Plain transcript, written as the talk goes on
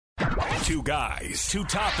Two guys, two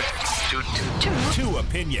topics, two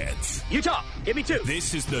opinions. You talk. Give me two.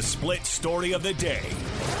 This is the split story of the day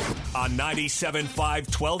on 97.5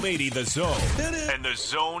 1280 The Zone and The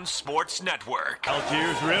Zone Sports Network.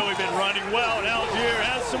 Allgeier's really been running well, and Allgeier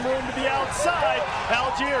has some room to be outside.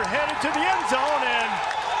 Allgeier headed to the end zone, and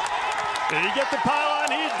did he get the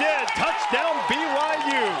pylon? He did. Touchdown,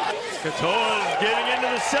 BYU. Katoa's getting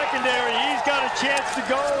into the secondary. He's got a chance to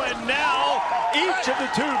go, and now each of the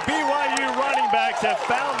two BYU running backs have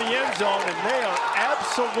found the end zone, and they are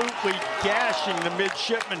absolutely gashing the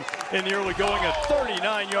midshipmen in the early going. A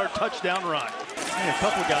 39-yard touchdown run. And a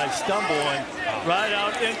couple guys stumbling right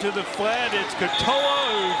out into the flat. It's Katoa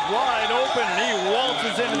who's wide open, and he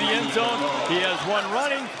waltzes into the end zone. He has one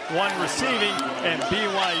running, one receiving, and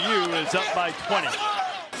BYU is up by 20.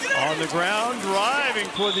 On the ground, driving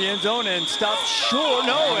toward the end zone and stopped short.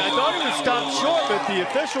 No, I thought he was stopped short, but the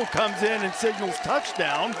official comes in and signals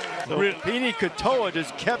touchdown. So Pini Katoa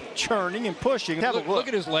just kept churning and pushing. Have a look. Look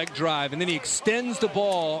at his leg drive, and then he extends the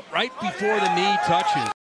ball right before the knee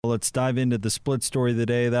touches. Let's dive into the split story of the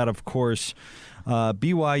day. That, of course,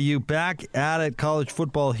 BYU back at it, college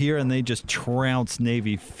football here, and they just trounced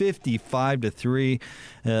Navy 55-3.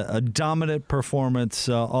 A dominant performance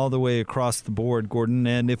all the way across the board, Gordon.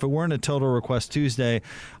 And if it weren't a Total Request Tuesday,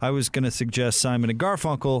 I was going to suggest Simon and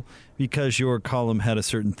Garfunkel because your column had a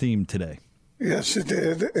certain theme today. Yes, it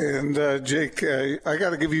did. And, Jake, I got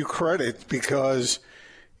to give you credit because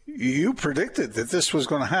you predicted that this was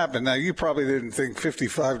going to happen. Now, you probably didn't think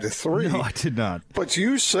 55-3. No, I did not. But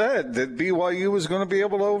you said that BYU was going to be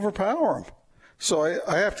able to overpower them. So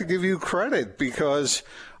I have to give you credit because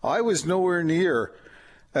I was nowhere near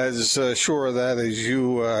as sure of that as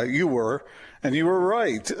you were. And you were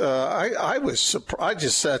right. I was surprised. I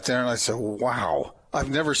just sat there and I said, wow, I've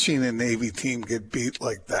never seen a Navy team get beat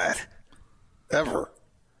like that, ever.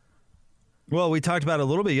 Well, we talked about it a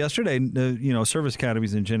little bit yesterday, service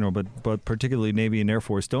academies in general, but particularly Navy and Air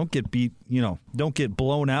Force don't get beat, don't get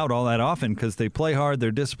blown out all that often because they play hard,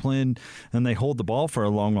 they're disciplined, and they hold the ball for a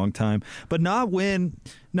long, long time. But not when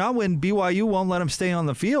BYU won't let them stay on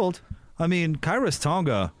the field. I mean, Kairos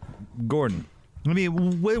Tonga, Gordon. I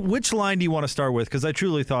mean, which line do you want to start with? Because I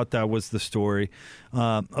truly thought that was the story.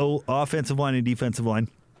 Offensive line and defensive line.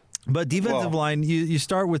 But defensive line, you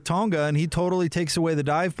start with Tonga, and he totally takes away the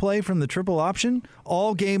dive play from the triple option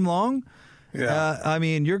all game long. Yeah. I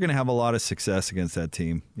mean, you're going to have a lot of success against that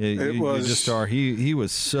team. You just are. He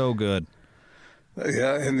was so good.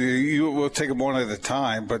 Yeah, and we'll take them one at a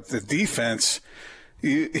time. But the defense,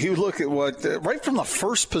 you look at what right from the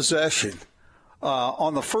first possession,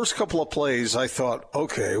 on the first couple of plays, I thought,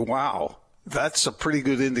 okay, wow, that's a pretty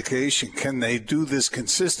good indication. Can they do this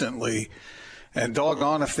consistently? And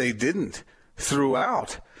doggone if they didn't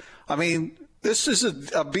throughout. I mean, this is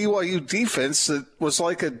a BYU defense that was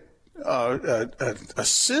like a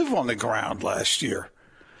sieve on the ground last year.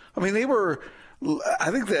 I mean,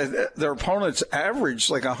 I think that their opponents averaged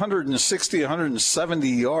like 160, 170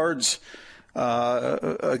 yards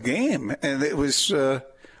a game. And it was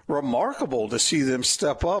remarkable to see them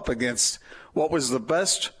step up against what was the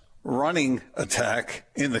best running attack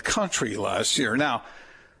in the country last year. Now,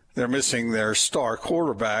 they're missing their star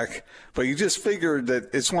quarterback, but you just figured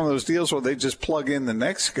that it's one of those deals where they just plug in the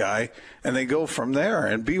next guy and they go from there.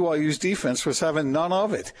 And BYU's defense was having none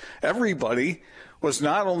of it. Everybody was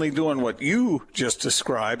not only doing what you just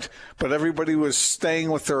described, but everybody was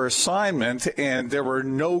staying with their assignment, and there were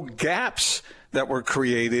no gaps that were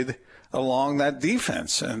created along that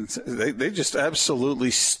defense. And they just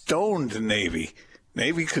absolutely stoned Navy.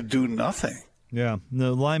 Navy could do nothing. Yeah,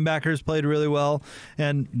 the linebackers played really well,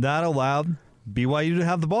 and that allowed BYU to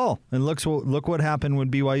have the ball. And look what happened when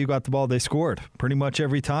BYU got the ball. They scored pretty much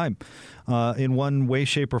every time. In one way,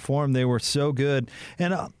 shape, or form, they were so good.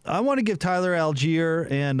 And I want to give Tyler Allgeier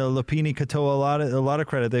and Lupini Katoa a lot of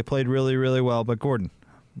credit. They played really, really well. But Gordon,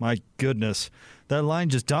 my goodness, that line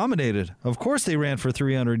just dominated. Of course they ran for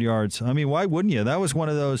 300 yards. I mean, why wouldn't you? That was one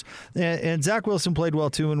of those. And Zach Wilson played well,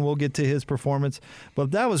 too, and we'll get to his performance.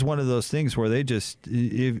 But that was one of those things where they just,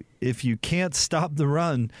 if you can't stop the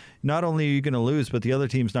run, not only are you going to lose, but the other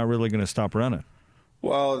team's not really going to stop running.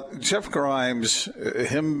 Well, Jeff Grimes,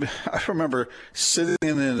 I remember sitting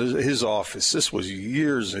in his office. This was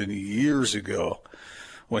years and years ago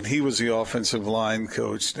when he was the offensive line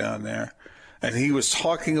coach down there. And he was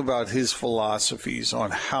talking about his philosophies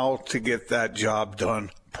on how to get that job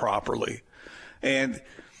done properly. And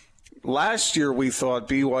last year we thought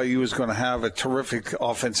BYU was going to have a terrific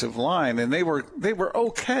offensive line, and they were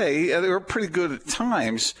okay. They were pretty good at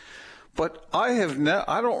times. But I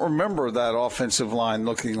don't remember that offensive line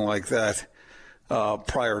looking like that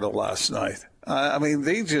prior to last night. I mean,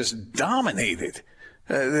 they just dominated.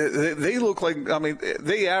 They look like, I mean,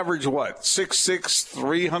 they average what, 6'6",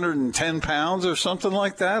 310 pounds or something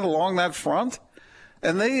like that along that front?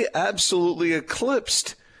 And they absolutely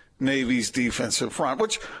eclipsed Navy's defensive front,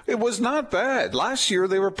 which it was not bad. Last year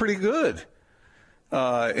they were pretty good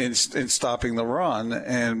in stopping the run,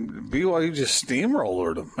 and BYU just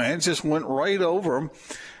steamrolled them, man. Just went right over them.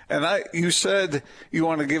 And you said you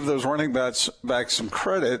want to give those running backs back some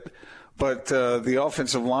credit, but the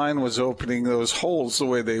offensive line was opening those holes the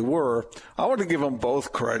way they were. I want to give them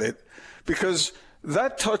both credit because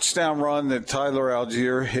that touchdown run that Tyler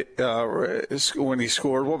Algier hit when he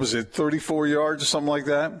scored, what was it, 34 yards or something like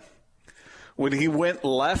that? When he went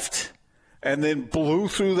left and then blew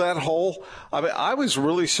through that hole, I mean, I was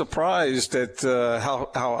really surprised at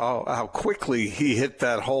how quickly he hit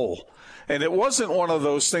that hole. And it wasn't one of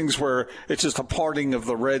those things where it's just a parting of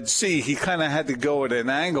the Red Sea. He kind of had to go at an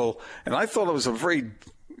angle, and I thought it was a very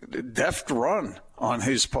deft run on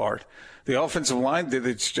his part. The offensive line did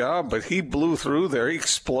its job, but he blew through there. He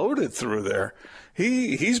exploded through there.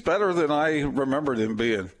 He's better than I remembered him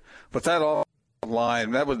being. But that offensive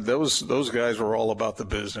line, those guys were all about the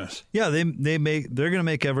business. Yeah, they're going to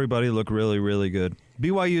make everybody look really, really good.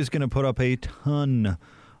 BYU is going to put up a ton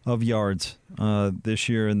of yards this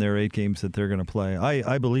year in their 8 games that they're going to play.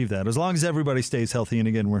 I believe that. As long as everybody stays healthy, and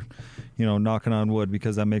again, we're knocking on wood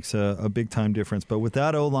because that makes a big-time difference. But with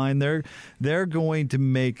that O-line, they're going to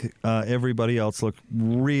make everybody else look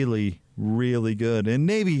really, really good. And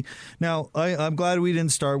Navy, now, I'm glad we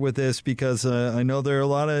didn't start with this because I know there are a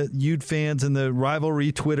lot of Ute fans, and the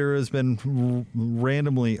rivalry Twitter has been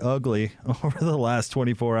randomly ugly over the last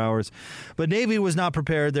 24 hours. But Navy was not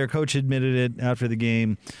prepared. Their coach admitted it after the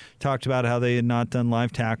game, talked about how they had not done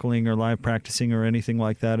live tackling or live practicing or anything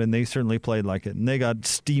like that, and they certainly played like it. And they got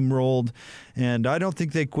steamrolled, and I don't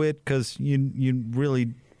think they quit because you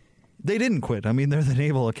really – they didn't quit. I mean, they're the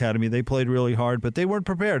Naval Academy. They played really hard, but they weren't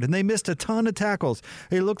prepared, and they missed a ton of tackles.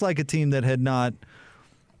 They looked like a team that had not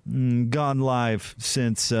gone live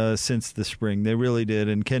since the spring. They really did,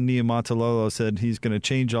 and Ken Niumatalolo said he's going to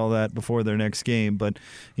change all that before their next game, but,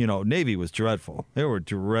 Navy was dreadful. They were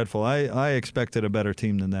dreadful. I expected a better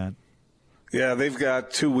team than that. Yeah, they've got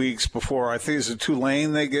 2 weeks before. I think it's a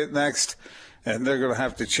Tulane they get next. And they're going to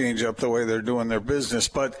have to change up the way they're doing their business.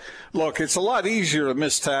 But, look, it's a lot easier to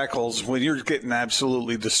miss tackles when you're getting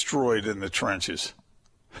absolutely destroyed in the trenches.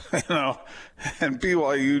 And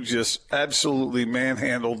BYU just absolutely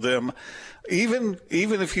manhandled them. Even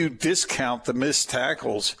if you discount the missed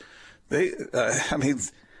tackles, I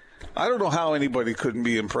don't know how anybody couldn't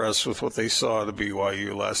be impressed with what they saw at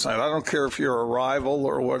BYU last night. I don't care if you're a rival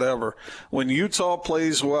or whatever. When Utah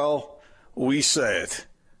plays well, we say it.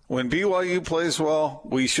 When BYU plays well,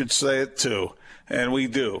 we should say it too, and we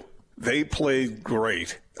do. They played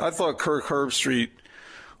great. I thought Kirk Herbstreit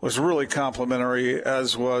was really complimentary,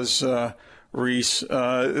 as was Reese.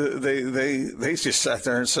 They just sat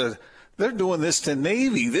there and said, they're doing this to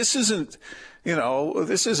Navy. This isn't Bo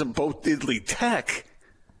Diddley Tech.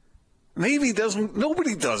 Nobody does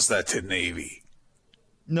that to Navy.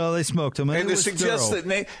 No, they smoked them. And to suggest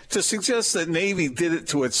that Navy did it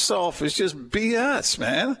to itself is just BS,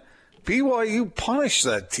 man. BYU punished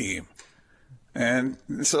that team. And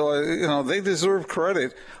so, they deserve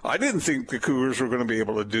credit. I didn't think the Cougars were going to be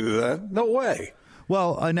able to do that. No way.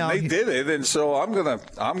 Well, now they did it, and so I'm gonna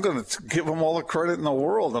give them all the credit in the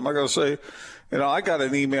world. I'm not going to say, I got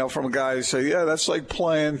an email from a guy who said, yeah, that's like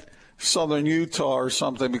playing Southern Utah or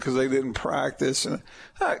something because they didn't practice. And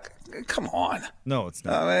come on. No, it's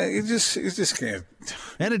not. I mean, you just can't.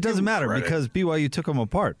 And it doesn't matter because BYU took them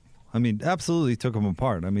apart. I mean, absolutely took them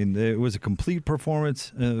apart. I mean, it was a complete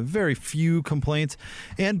performance, very few complaints,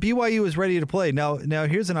 and BYU is ready to play. Now,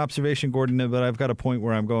 here's an observation, Gordon, but I've got a point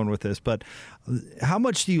where I'm going with this. But how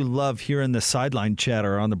much do you love hearing the sideline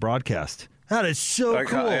chatter on the broadcast? That is so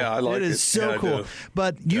cool. Yeah, I like it. It is so cool.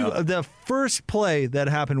 But the first play that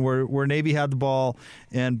happened where Navy had the ball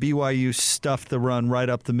and BYU stuffed the run right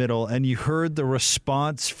up the middle, and you heard the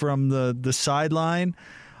response from the sideline,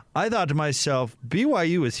 I thought to myself,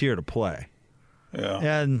 BYU is here to play. Yeah.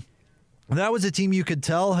 And that was a team you could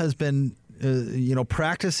tell has been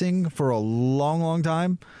practicing for a long, long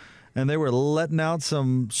time. And they were letting out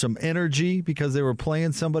some energy because they were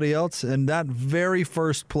playing somebody else. And that very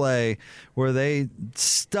first play where they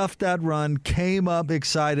stuffed that run, came up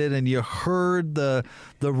excited, and you heard the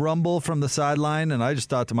rumble from the sideline. And I just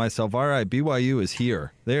thought to myself, all right, BYU is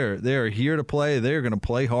here. They're here to play. They're going to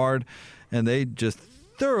play hard. And they just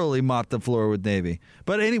thoroughly mopped the floor with Navy.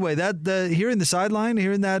 But anyway, hearing the sideline,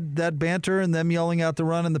 hearing that banter and them yelling out the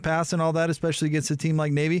run and the pass and all that, especially against a team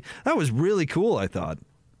like Navy, that was really cool, I thought.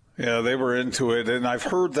 Yeah, they were into it, and I've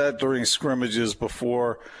heard that during scrimmages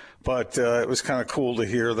before, but it was kind of cool to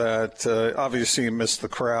hear that. Obviously, you missed the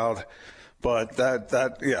crowd, but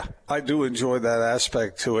yeah, I do enjoy that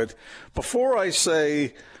aspect to it. Before I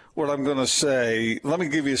say what I'm going to say, let me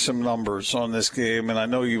give you some numbers on this game, and I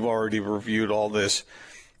know you've already reviewed all this.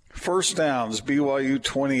 First downs, BYU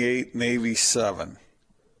 28, Navy 7.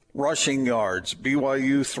 Rushing yards,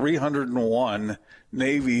 BYU 301,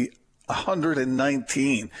 Navy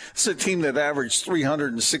 119. It's a team that averaged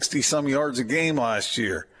 360-some yards a game last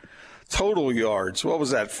year. Total yards, what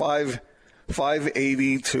was that,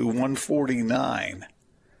 580 to 149.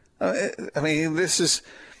 I mean, this is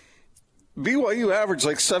 – BYU averaged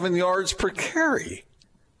like 7 yards per carry.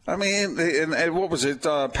 I mean, and what was it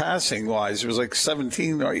passing-wise? It was like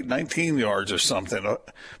 17 or 19 yards or something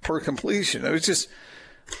per completion. It was just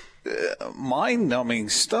mind-numbing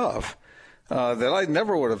stuff that I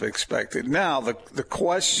never would have expected. Now, the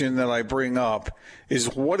question that I bring up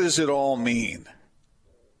is, what does it all mean?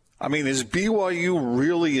 I mean, is BYU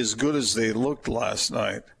really as good as they looked last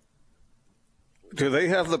night? Do they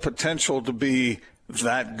have the potential to be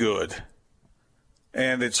that good?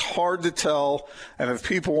 And it's hard to tell. And if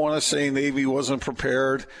people want to say Navy wasn't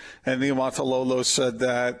prepared, and Niumatalolo said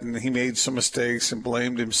that, and he made some mistakes and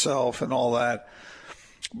blamed himself and all that.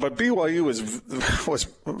 But BYU was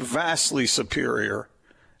vastly superior.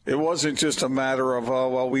 It wasn't just a matter of, oh,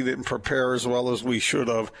 well, we didn't prepare as well as we should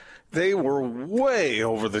have. They were way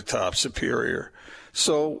over the top superior.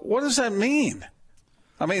 So what does that mean?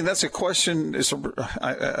 I mean, that's a question.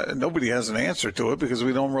 Nobody has an answer to it because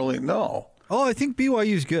we don't really know. Oh, I think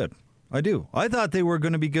BYU's good. I do. I thought they were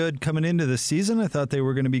going to be good coming into this season. I thought they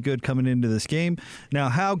were going to be good coming into this game. Now,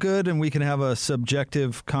 how good, and we can have a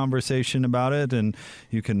subjective conversation about it, and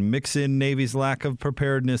you can mix in Navy's lack of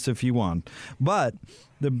preparedness if you want. But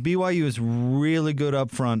the BYU is really good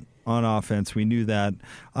up front on offense. We knew that.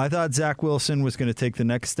 I thought Zach Wilson was going to take the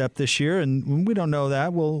next step this year, and we don't know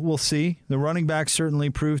that. We'll see. The running backs certainly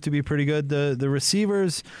proved to be pretty good. The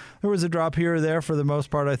receivers, there was a drop here or there. For the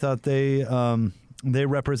most part, I thought they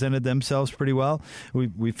represented themselves pretty well.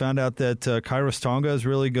 We found out that Kairos Tonga is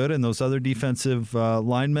really good, and those other defensive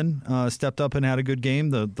linemen stepped up and had a good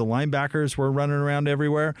game. The linebackers were running around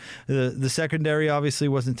everywhere. The secondary obviously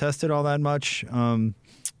wasn't tested all that much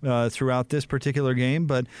throughout this particular game,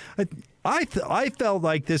 but I felt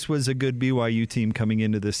like this was a good BYU team coming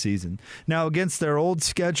into this season. Now, against their old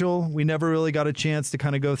schedule, we never really got a chance to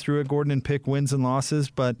kind of go through it, Gordon, and pick wins and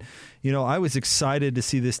losses. But, you know, I was excited to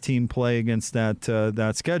see this team play against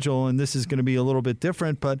that schedule, and this is going to be a little bit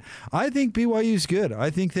different. But I think BYU's good.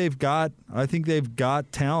 I think they've got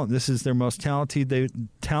talent. This is their most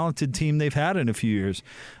talented team they've had in a few years.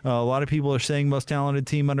 A lot of people are saying most talented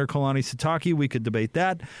team under Kalani Sitake. We could debate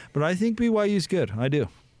that, but I think BYU's good. I do.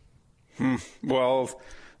 Well,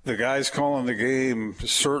 the guys calling the game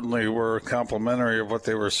certainly were complimentary of what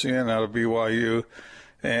they were seeing out of BYU.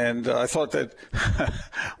 And I thought that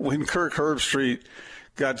when Kirk Herbstreit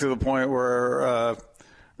got to the point where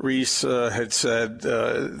Reese had said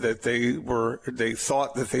that they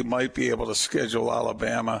thought that they might be able to schedule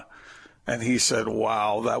Alabama, and he said,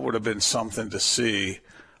 wow, that would have been something to see.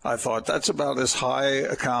 I thought that's about as high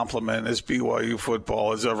a compliment as BYU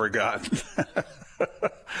football has ever gotten.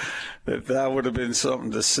 That would have been something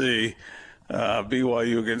to see,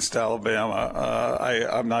 BYU against Alabama.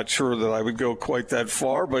 I'm not sure that I would go quite that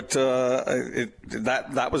far, but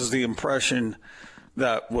that was the impression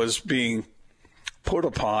that was being put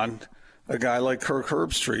upon a guy like Kirk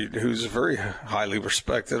Herbstreit, who's very highly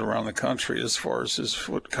respected around the country as far as his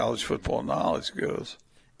college football knowledge goes.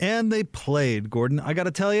 And they played, Gordon. I got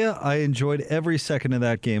to tell you, I enjoyed every second of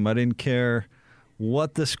that game. I didn't care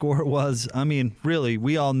what the score was. I mean, really,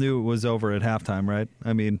 we all knew it was over at halftime, right?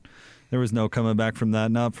 I mean, there was no coming back from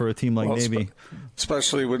that, not for a team like Navy.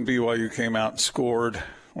 Especially when BYU came out and scored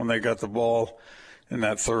when they got the ball in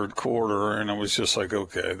that third quarter, and it was just like,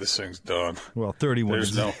 okay, this thing's done. Well, 31.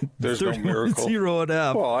 There's no miracle.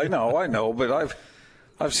 0.5. Well, I know, but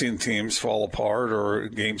I've seen teams fall apart or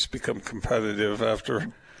games become competitive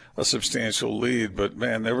after a substantial lead, but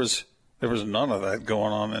man, there was none of that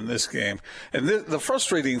going on in this game. And the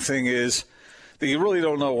frustrating thing is that you really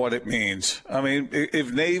don't know what it means. I mean,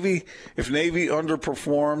 if Navy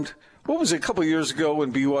underperformed, what was it, a couple of years ago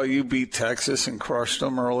when BYU beat Texas and crushed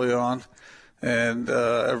them early on, and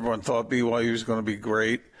everyone thought BYU was going to be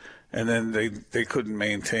great, and then they couldn't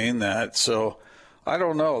maintain that. So I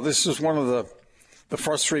don't know. This is one of the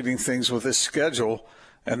frustrating things with this schedule.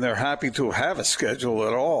 and they're happy to have a schedule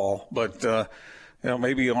at all. But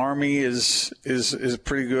maybe Army is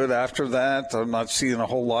pretty good after that. I'm not seeing a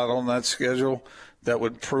whole lot on that schedule that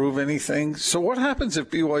would prove anything. So what happens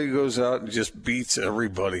if BYU goes out and just beats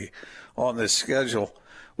everybody on this schedule?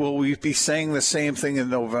 Will we be saying the same thing in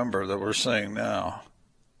November that we're saying now?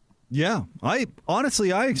 Yeah, I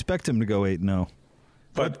expect him to go 8-0.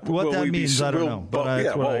 But what that means, I don't know.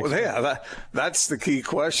 But that's the key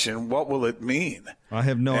question. What will it mean? I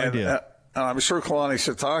have no idea. And I'm sure Kalani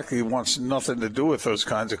Sitake wants nothing to do with those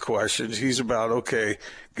kinds of questions. He's about, okay,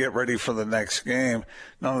 get ready for the next game.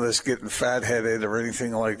 None of this getting fat-headed or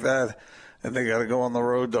anything like that. And they got to go on the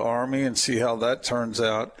road to Army and see how that turns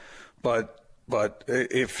out. But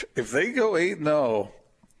if they go 8-0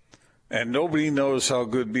 and nobody knows how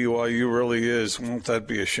good BYU really is, won't that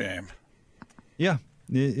be a shame? Yeah,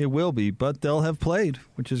 it will be. But they'll have played,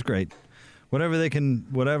 which is great. Whatever they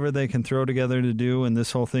can throw together to do, and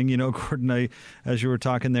this whole thing, Gordon, as you were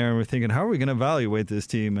talking there, and we're thinking, how are we going to evaluate this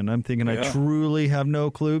team? And I'm thinking, I truly have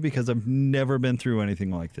no clue because I've never been through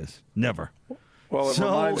anything like this. Never. Well,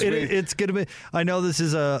 it's going to be. I know this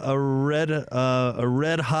is a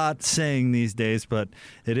red hot saying these days, but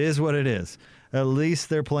it is what it is. At least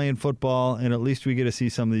they're playing football, and at least we get to see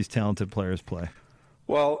some of these talented players play.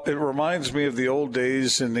 Well, it reminds me of the old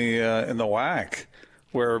days in the WAC,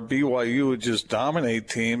 where BYU would just dominate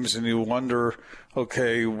teams, and you wonder,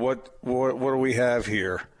 okay, what do we have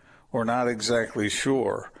here? We're not exactly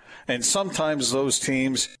sure. And sometimes those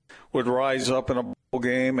teams would rise up in a bowl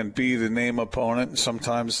game and be the name opponent, and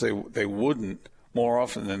sometimes they wouldn't, more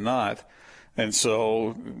often than not. And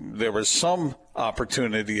so there was some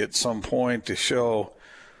opportunity at some point to show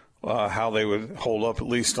how they would hold up, at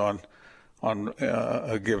least on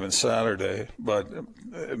a given Saturday. But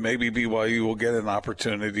maybe BYU will get an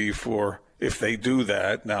opportunity for, if they do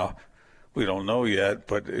that. Now, we don't know yet,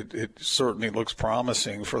 but it certainly looks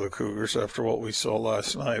promising for the Cougars after what we saw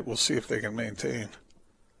last night. We'll see if they can maintain.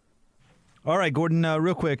 All right, Gordon,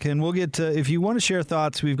 real quick, and we'll get to, if you want to share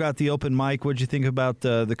thoughts, we've got the open mic. What'd you think about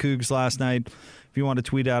the Cougs last night? If you want to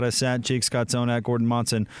tweet at us at Jake Scott Zone, at Gordon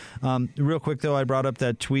Monson. Real quick, though, I brought up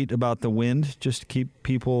that tweet about the wind just to keep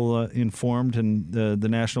people informed, and the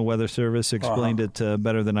National Weather Service explained it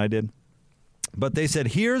better than I did. But they said,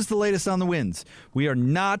 here's the latest on the winds. We are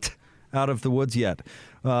not out of the woods yet.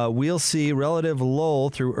 We'll see relative lull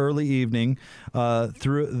through early evening,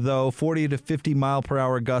 though 40 to 50 mile per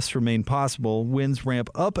hour gusts remain possible. Winds ramp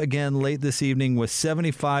up again late this evening with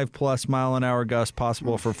 75-plus mile-an-hour gusts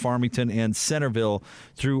possible for Farmington and Centerville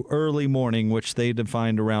through early morning, which they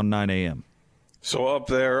defined around 9 a.m. So up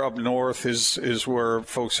there, up north, is where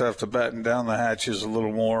folks have to batten down the hatches a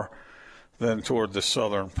little more than toward the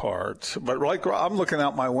southern part. But like I'm looking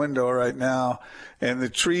out my window right now, and the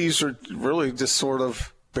trees are really just sort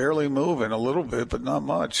of barely moving a little bit, but not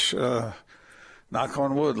much. Knock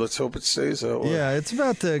on wood. Let's hope it stays that way. Yeah, it's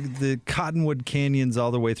about the Cottonwood Canyons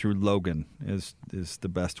all the way through Logan is the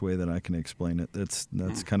best way that I can explain it. That's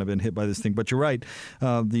kind of been hit by this thing. But you're right.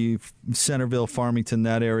 The Centerville, Farmington,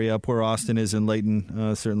 that area up where Austin is in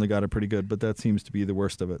Layton certainly got it pretty good, but that seems to be the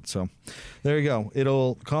worst of it. So there you go.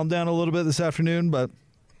 It'll calm down a little bit this afternoon, but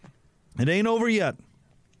it ain't over yet.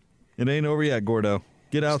 It ain't over yet, Gordo.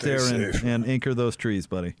 Get out there and anchor those trees,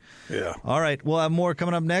 buddy. Yeah. All right. We'll have more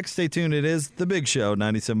coming up next. Stay tuned. It is The Big Show,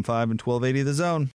 97.5 and 1280 The Zone.